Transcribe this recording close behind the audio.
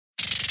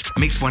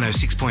Mix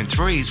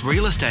 106.3's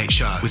Real Estate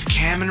Show with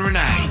Cam and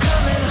Renee.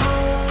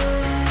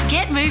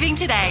 Get moving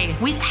today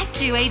with Act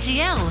 2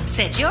 AGL.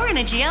 Set your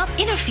energy up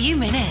in a few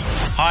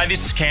minutes. Hi,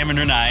 this is Cam and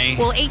Renee.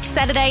 Well, each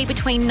Saturday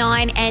between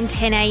 9 and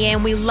 10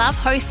 a.m, we love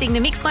hosting the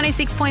Mix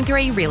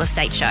 106.3 Real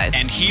Estate Show.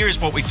 And here is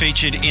what we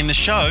featured in the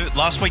show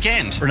last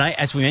weekend. Renee,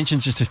 as we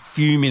mentioned just a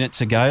few minutes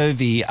ago,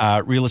 the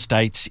Real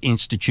Estate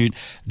Institute,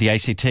 the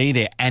ACT,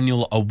 their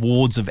annual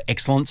Awards of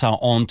Excellence are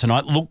on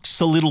tonight. Looks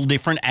a little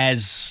different,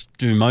 as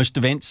do most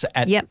events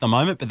at the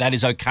moment, but that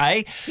is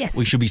okay. Yes.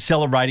 We should be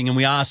celebrating, and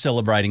we are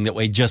celebrating that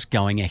we're just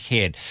going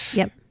ahead.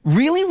 Yep.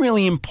 Really,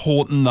 really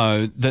important,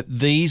 though, that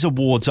these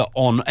awards are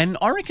on, and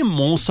I reckon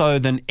more so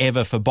than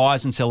ever for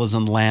buyers and sellers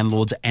and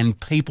landlords and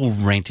people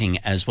renting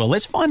as well.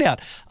 Let's find out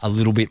a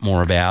little bit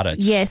more about it.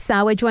 Yes,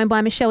 we're joined by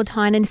Michelle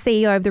Tynan,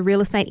 CEO of the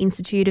Real Estate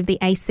Institute of the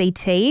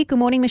ACT. Good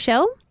morning,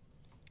 Michelle.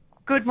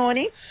 Good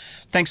morning.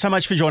 Thanks so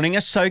much for joining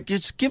us. So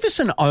just give us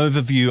an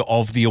overview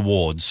of the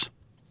awards.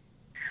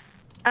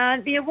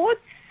 The Awards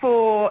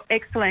for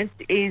Excellence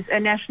is a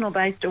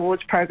national-based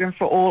awards program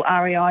for all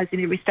REIs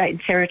in every state and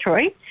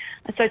territory.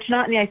 So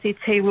tonight in the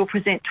ACT we'll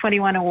present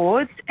 21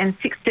 awards, and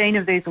 16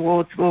 of these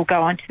awards will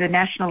go on to the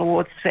National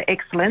Awards for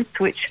Excellence,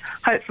 which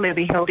hopefully will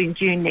be held in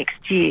June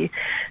next year.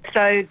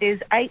 So there's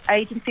 8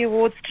 agency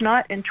awards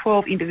tonight and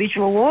 12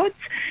 individual awards,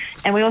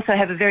 and we also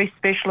have a very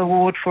special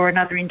award for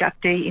another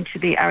inductee into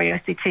the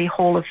REICT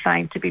Hall of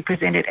Fame to be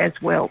presented as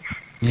well.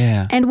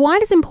 Yeah. And why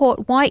is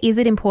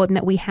it important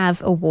that we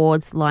have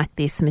awards like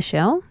this,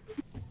 Michelle?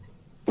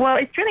 Well,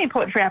 it's really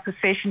important for our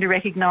profession to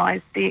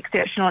recognise the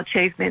exceptional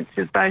achievements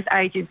of both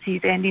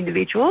agencies and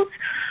individuals.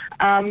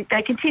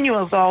 They continue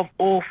to evolve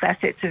all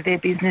facets of their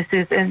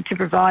businesses and to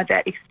provide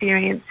that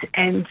experience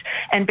and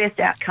best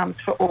outcomes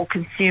for all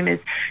consumers.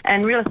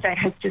 And real estate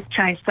has just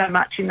changed so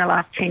much in the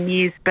last 10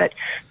 years, but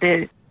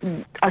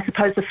I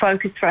suppose the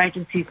focus for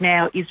agencies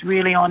now is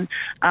really on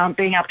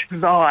being able to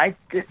provide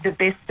the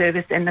best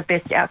service and the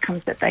best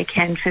outcomes that they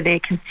can for their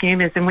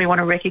consumers. And we want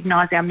to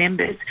recognise our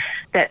members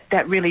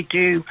that really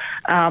do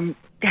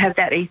have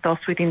that ethos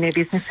within their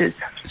businesses.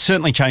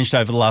 Certainly changed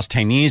over the last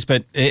 10 years,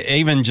 but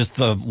even just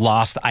the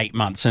last 8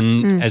 months,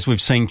 and as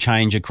we've seen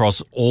change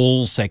across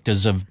all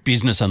sectors of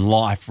business and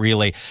life,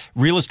 really,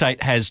 real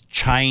estate has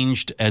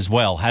changed as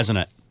well, hasn't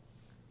it?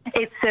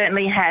 It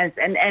certainly has,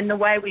 and the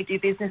way we do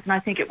business, and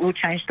I think it will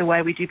change the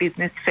way we do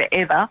business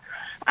forever.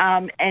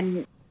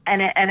 And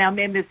our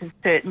members have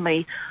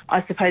certainly,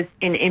 I suppose,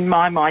 in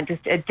my mind,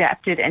 just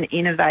adapted and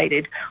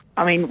innovated.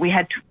 I mean, we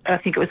had, I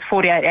think it was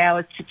 48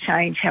 hours to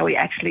change how we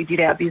actually did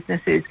our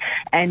businesses,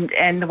 and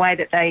the way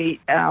that they,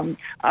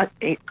 I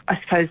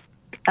suppose,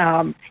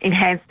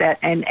 enhanced that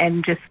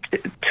and just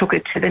took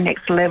it to the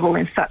next level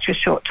in such a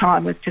short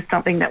time was just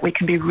something that we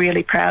can be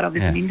really proud of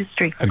as an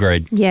industry.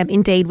 Agreed. Yeah,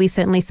 indeed. We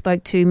certainly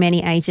spoke to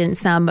many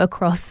agents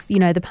across,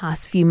 the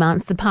past few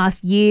months, the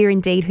past year,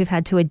 indeed, who've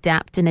had to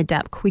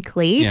adapt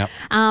quickly. Yep.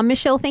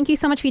 Michelle, thank you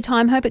so much for your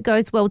time. Hope it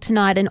goes well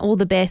tonight, and all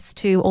the best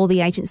to all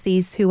the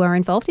agencies who are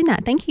involved in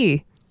that. Thank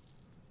you.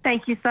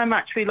 Thank you so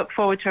much. We look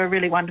forward to a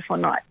really wonderful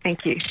night.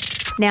 Thank you.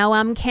 Now,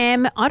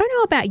 Cam, I don't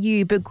know about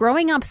you, but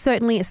growing up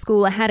certainly at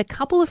school, I had a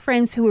couple of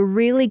friends who were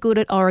really good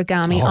at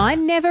origami. I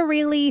never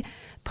really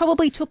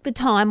probably took the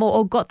time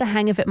or got the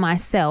hang of it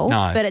myself,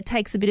 but it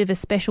takes a bit of a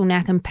special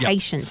knack and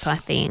patience, I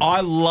think.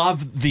 I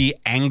love the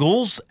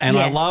angles, and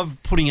I Yes. love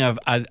putting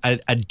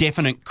a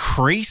definite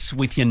crease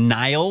with your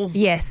nail.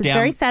 Yes, it's down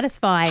very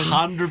satisfying.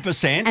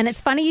 100%. And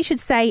it's funny you should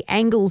say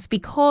angles,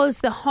 because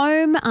the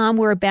home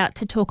we're about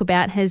to talk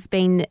about has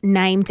been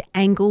named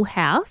Angle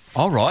House.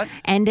 All right.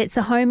 And it's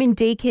a home in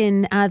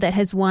Deakin that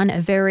has won a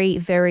very,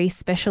 very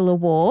special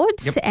award.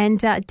 Yep. And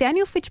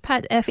Daniel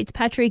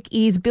Fitzpatrick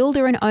is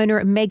builder and owner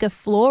at Mega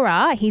Flora.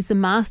 He's the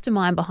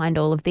mastermind behind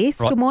all of this.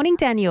 Right. Good morning,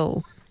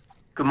 Daniel.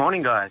 Good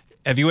morning, guys.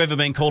 Have you ever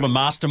been called a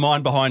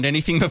mastermind behind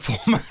anything before,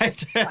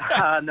 mate?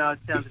 No, it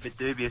sounds a bit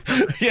dubious.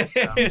 Doesn't it?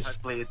 Yes.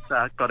 Hopefully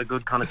it's got a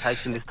good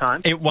connotation this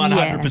time. It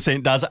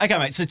 100% does. Okay,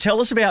 mate, so tell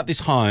us about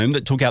this home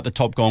that took out the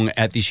top gong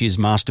at this year's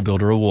Master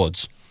Builder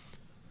Awards.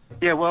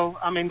 Yeah, well,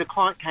 I mean, the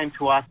client came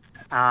to us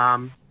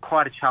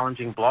quite a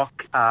challenging block.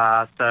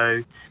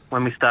 So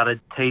when we started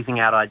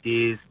teasing out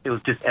ideas, it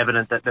was just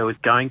evident that there was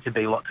going to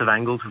be lots of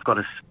angles. We've got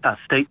a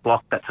steep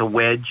block that's a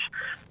wedge.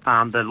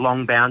 The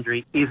long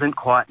boundary isn't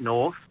quite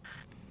north.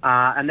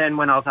 And then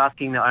when I was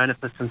asking the owner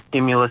for some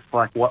stimulus,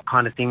 like what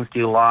kind of things do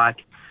you like,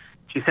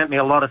 she sent me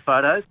a lot of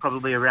photos,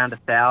 probably around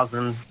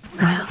 1,000,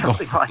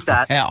 something like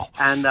that. Wow.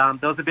 And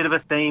there was a bit of a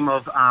theme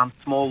of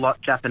small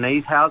lot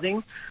Japanese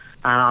housing.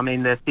 I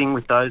mean, the thing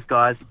with those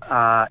guys,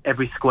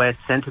 every square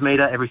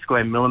centimetre, every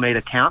square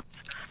millimetre counts.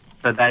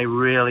 So they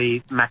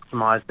really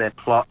maximise their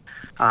plot.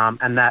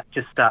 And that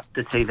just starts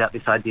to tease out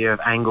this idea of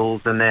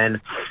angles. And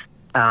then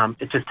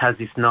it just has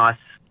this nice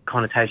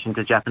connotation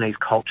to Japanese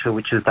culture,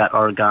 which is that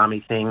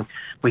origami thing.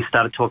 We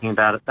started talking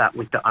about that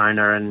with the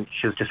owner, and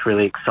she was just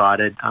really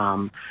excited.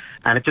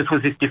 And it just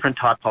was this different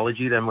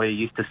typology than we're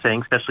used to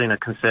seeing, especially in a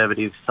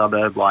conservative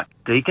suburb like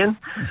Deakin.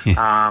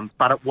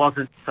 But it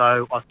wasn't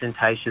so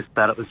ostentatious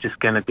that it was just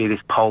going to be this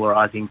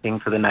polarising thing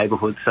for the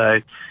neighbourhood.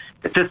 So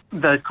it's just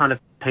those kind of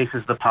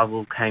pieces of the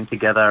puzzle came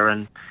together,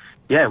 and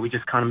yeah, we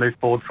just kind of moved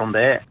forward from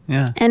there.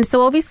 Yeah. And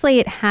so obviously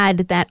it had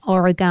that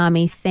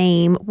origami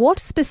theme. What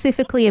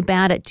specifically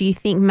about it do you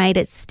think made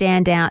it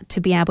stand out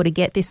to be able to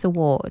get this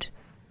award?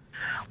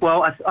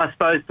 Well, I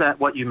suppose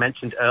that what you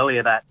mentioned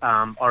earlier, that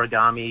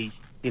origami,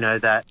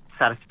 that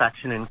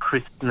satisfaction and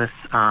crispness,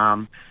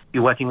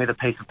 you're working with a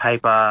piece of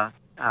paper,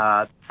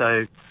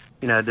 so,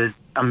 there's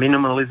a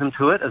minimalism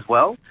to it as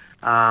well,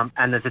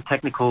 and there's a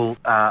technical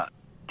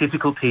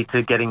difficulty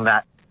to getting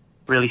that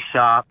really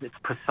sharp, it's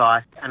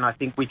precise, and I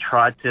think we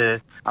tried to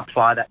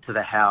apply that to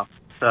the house.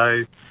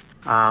 So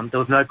there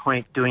was no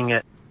point doing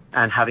it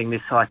and having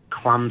this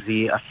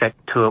clumsy effect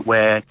to it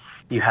where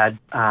you had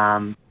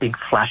big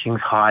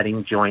flashings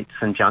hiding joints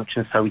and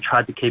junctions. So we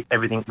tried to keep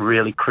everything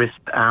really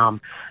crisp. And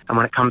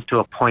when it comes to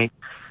a point,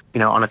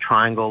 on a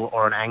triangle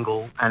or an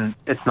angle, and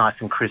it's nice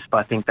and crisp,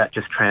 I think that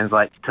just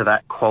translates to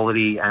that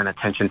quality and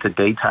attention to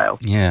detail.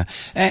 Yeah.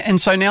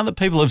 And so now that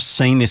people have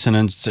seen this and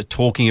are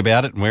talking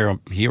about it, and we're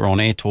here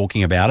on air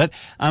talking about it,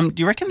 do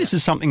you reckon this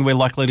is something we're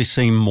likely to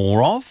see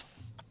more of?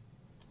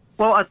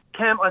 Well,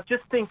 Cam, I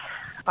just think,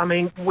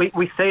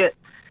 we see it,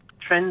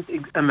 trends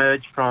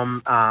emerge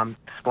from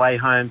display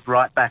homes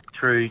right back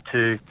through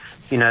to,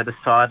 the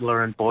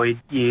Seidler and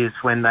Boyd years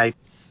when they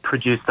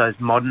produced those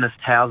modernist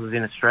houses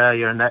in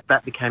Australia, and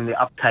that became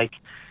the uptake,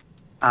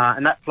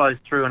 and that flows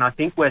through. And I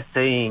think we're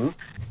seeing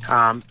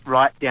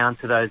right down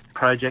to those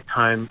project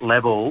home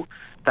level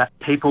that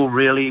people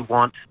really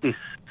want this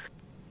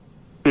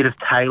bit of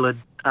tailored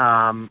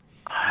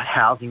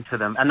housing to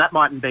them. And that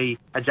mightn't be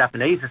a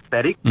Japanese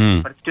aesthetic,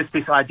 but it's just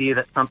this idea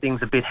that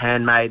something's a bit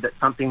handmade, that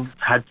something's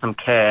had some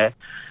care.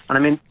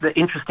 And the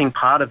interesting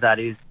part of that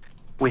is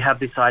we have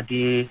this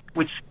idea,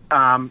 which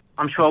I'm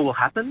sure will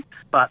happen,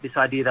 but this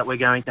idea that we're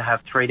going to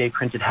have 3D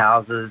printed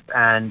houses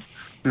and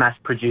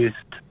mass-produced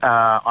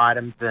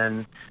items,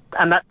 and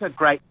that's a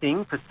great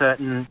thing for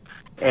certain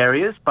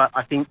areas, but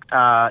I think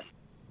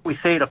we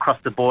see it across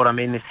the board.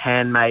 This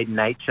handmade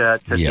nature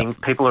to things,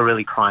 people are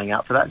really crying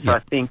out for that. So I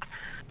think,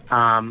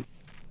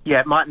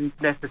 it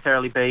mightn't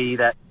necessarily be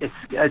that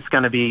it's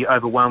going to be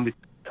overwhelmed with,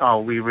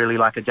 we really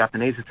like a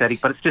Japanese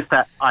aesthetic, but it's just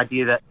that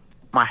idea that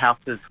my house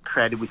is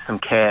created with some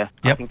care.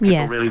 I think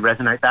people really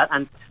resonate that.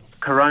 And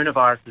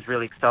coronavirus has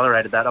really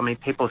accelerated that.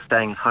 People are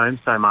staying at home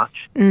so much.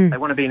 They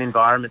want to be in an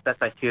environment that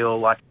they feel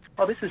like,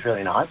 this is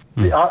really nice.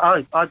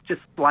 I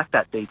just like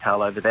that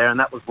detail over there, and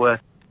that was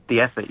worth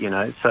the effort,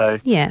 So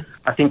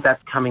I think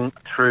that's coming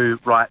through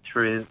right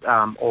through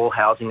all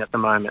housing at the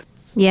moment.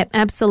 Yep,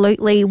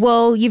 absolutely.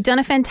 Well, you've done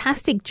a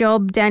fantastic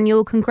job,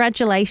 Daniel.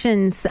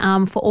 Congratulations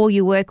for all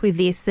your work with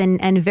this,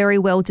 and very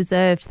well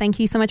deserved. Thank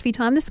you so much for your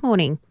time this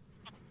morning.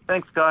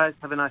 Thanks, guys.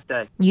 Have a nice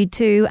day. You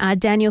too.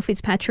 Daniel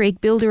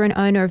Fitzpatrick, builder and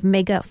owner of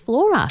Mega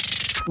Flora.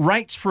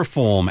 Rates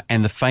reform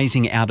and the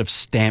phasing out of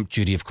stamp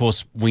duty, of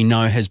course, we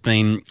know has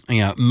been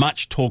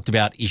much talked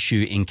about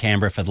issue in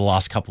Canberra for the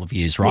last couple of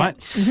years, right?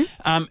 Yeah.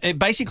 Mm-hmm. It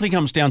basically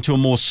comes down to a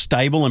more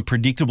stable and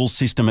predictable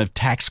system of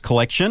tax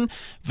collection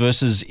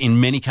versus,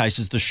 in many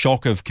cases, the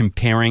shock of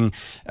comparing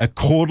a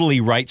quarterly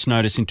rates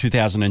notice in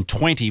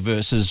 2020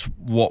 versus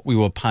what we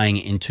were paying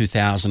in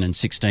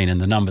 2016,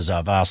 and the numbers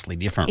are vastly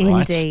different,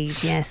 right?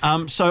 Indeed, yes.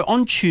 So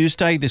on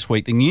Tuesday this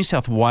week, the New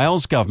South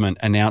Wales government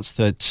announced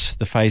that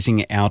the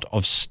phasing out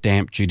of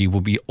stamp duty will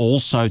be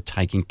also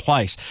taking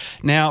place.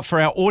 Now, for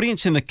our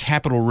audience in the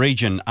capital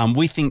region,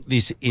 we think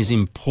this is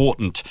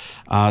important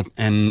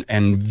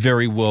and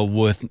very well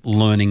worth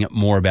learning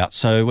more about.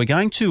 So we're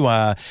going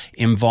to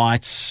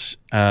invite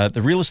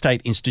the Real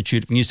Estate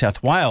Institute of New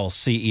South Wales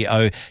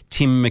CEO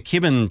Tim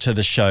McKibben to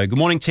the show. Good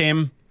morning,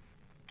 Tim.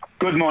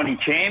 Good morning,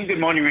 Cam. Good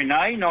morning,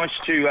 Renee. Nice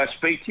to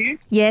speak to you.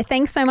 Yeah,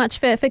 thanks so much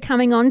for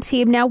coming on,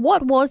 Tim. Now,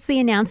 what was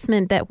the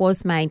announcement that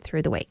was made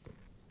through the week?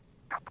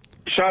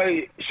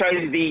 So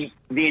the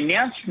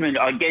announcement,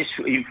 I guess,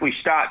 if we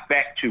start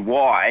back to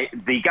why,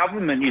 the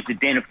government is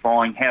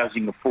identifying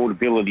housing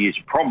affordability as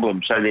a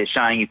problem. So they're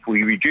saying if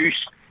we reduce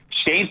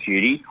stamp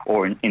duty,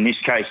 or in this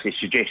case they're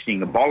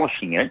suggesting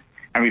abolishing it,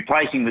 and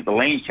replacing with the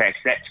land tax,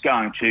 that's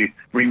going to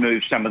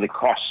remove some of the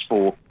costs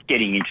for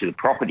getting into the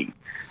property.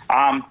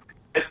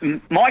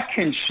 My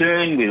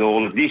concern with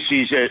all of this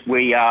is that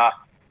we are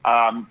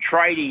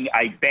trading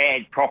a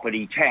bad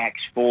property tax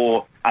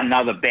for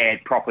another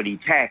bad property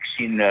tax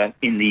in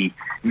the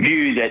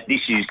view that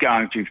this is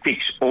going to fix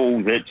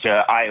all that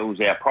ails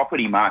our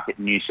property market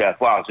in New South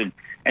Wales.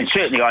 And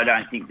certainly I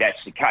don't think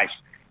that's the case.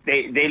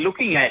 They're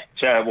looking at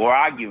or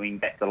arguing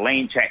that the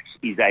land tax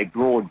is a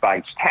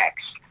broad-based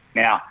tax.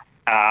 Now,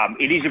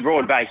 it is a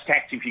broad-based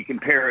tax if you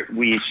compare it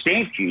with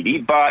stamp duty,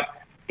 but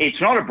it's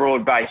not a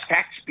broad-based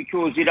tax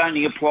because it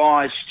only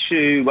applies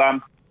to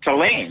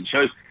land.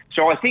 So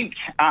So I think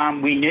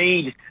we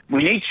need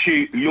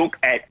to look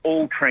at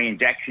all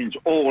transactions,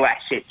 all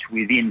assets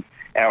within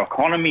our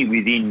economy,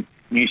 within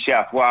New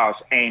South Wales,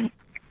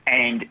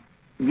 and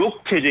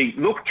look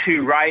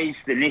to raise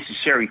the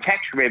necessary tax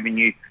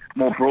revenue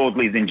more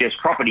broadly than just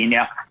property.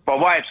 Now, by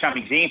way of some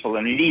example,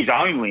 and it is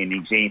only an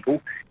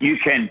example, you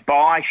can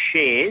buy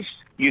shares,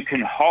 you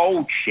can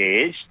hold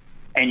shares,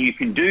 and you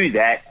can do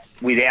that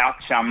without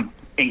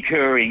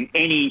incurring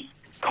any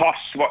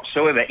costs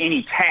whatsoever,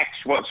 any tax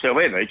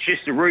whatsoever. It's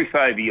just a roof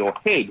over your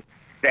head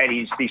that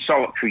is the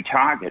solitary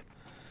target.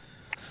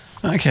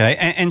 Okay,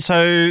 and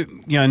so,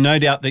 no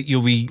doubt that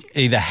you'll be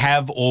either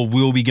have or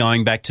will be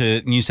going back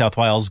to New South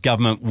Wales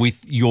government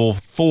with your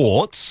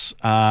thoughts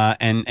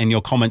and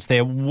your comments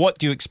there. What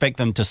do you expect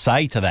them to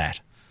say to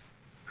that?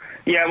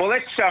 Yeah, well,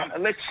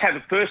 let's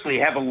firstly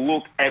have a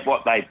look at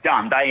what they've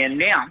done. They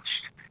announced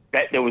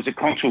that there was a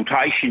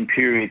consultation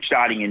period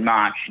starting in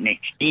March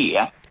next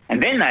year,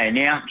 and then they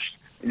announced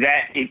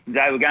that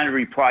they were going to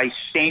replace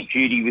stamp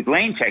duty with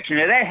land tax.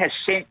 Now, that has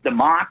sent the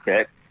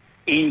market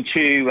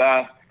into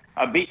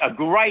a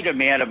great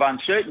amount of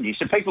uncertainty.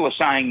 So people are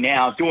saying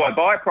now, do I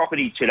buy a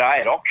property today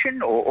at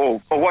auction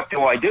or what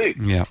do I do?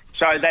 Yeah.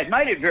 So they've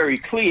made it very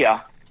clear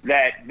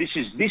that this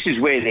is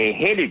where they're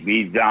headed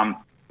with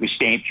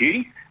stamp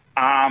duty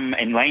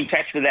and land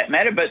tax for that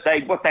matter. But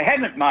what they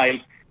haven't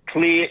made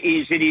clear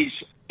is it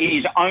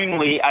is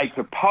only a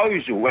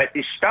proposal at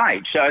this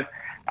stage. So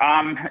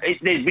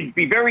there would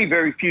be very,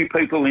 very few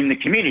people in the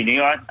community,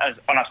 and I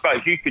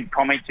suppose you could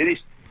comment to this,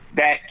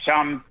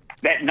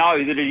 that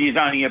know that it is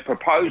only a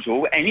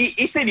proposal, and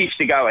if it is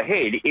to go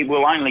ahead, it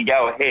will only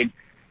go ahead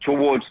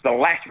towards the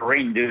latter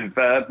end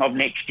of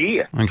next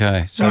year.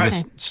 Okay, so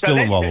there's still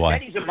a while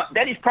away.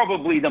 That is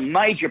probably the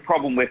major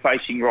problem we're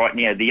facing right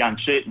now, the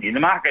uncertainty. And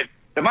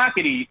the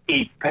market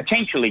is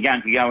potentially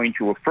going to go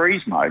into a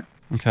freeze mode.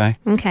 Okay.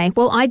 Okay.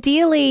 Well,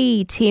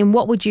 ideally, Tim,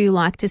 what would you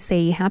like to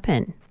see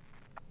happen?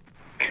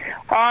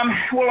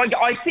 Well,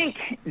 I think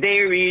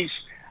there is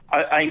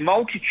a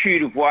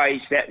multitude of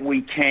ways that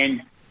we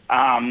can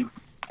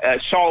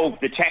solve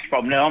the tax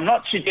problem. Now, I'm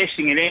not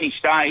suggesting at any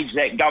stage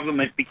that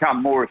government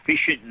become more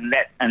efficient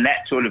and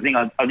that sort of thing.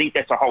 I think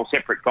that's a whole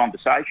separate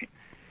conversation.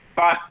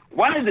 But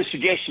one of the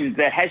suggestions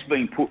that has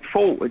been put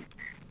forward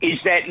is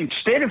that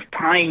instead of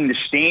paying the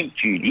stamp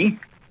duty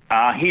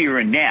here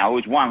and now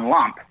as one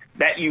lump,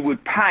 that you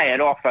would pay it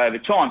off over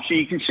time. So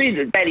you can see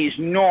that is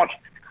not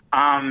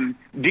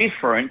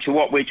different to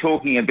what we're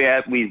talking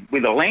about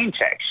with a land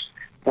tax.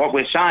 What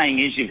we're saying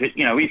is if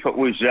it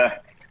was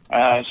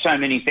so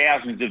many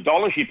thousands of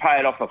dollars, you pay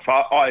it off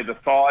over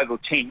 5 or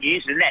 10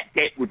 years, and that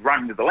debt would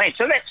run with the land.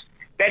 So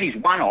that is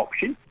one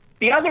option.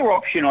 The other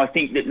option I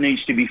think that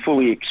needs to be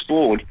fully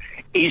explored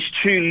is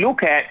to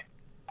look at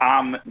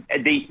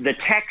the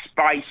tax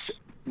base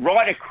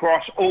right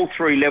across all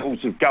three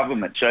levels of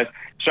government. So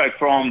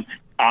from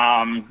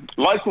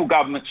local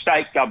government,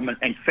 state government,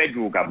 and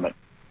federal government.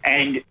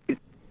 And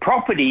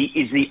property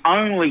is the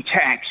only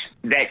tax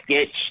that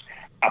gets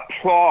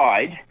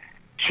applied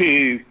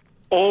to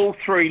all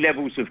three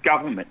levels of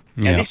government.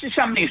 Yeah. Now, this is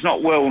something that's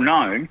not well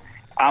known.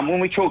 When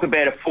we talk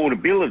about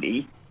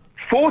affordability,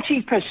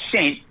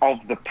 40%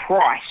 of the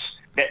price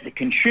that the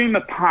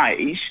consumer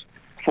pays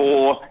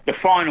for the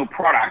final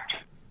product,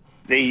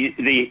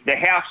 the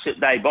house that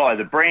they buy,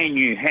 the brand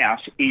new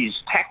house, is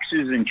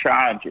taxes and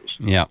charges.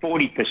 Yeah.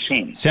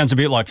 40%. Sounds a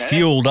bit like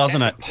fuel,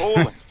 doesn't it?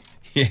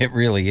 Yeah, it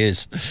really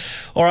is.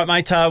 All right,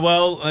 mate.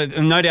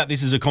 No doubt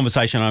this is a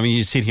conversation. I mean,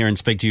 you sit here and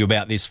speak to you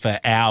about this for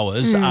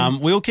hours.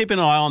 We'll keep an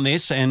eye on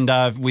this, and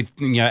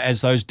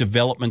as those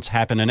developments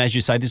happen, and as you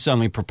say, this is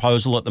only a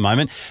proposal at the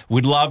moment.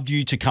 We'd love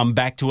you to come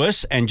back to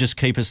us and just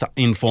keep us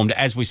informed.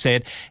 As we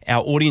said,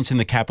 our audience in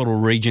the capital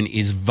region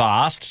is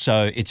vast,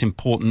 so it's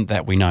important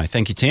that we know.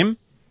 Thank you, Tim.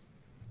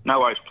 No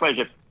worries.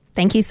 Pleasure.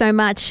 Thank you so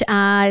much, Tim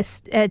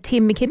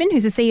McKibben,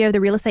 who's the CEO of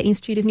the Real Estate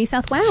Institute of New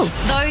South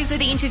Wales. Those are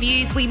the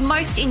interviews we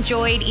most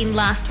enjoyed in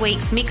last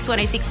week's Mix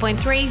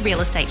 106.3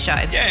 Real Estate Show.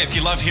 Yeah, if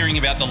you love hearing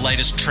about the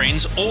latest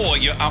trends or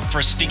you're up for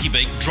a sticky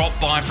beat, drop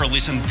by for a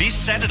listen this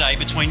Saturday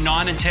between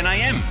 9 and 10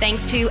 a.m.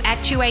 Thanks to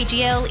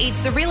Act2AGL, it's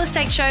the Real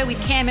Estate Show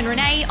with Cam and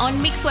Renee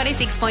on Mix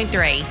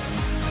 106.3.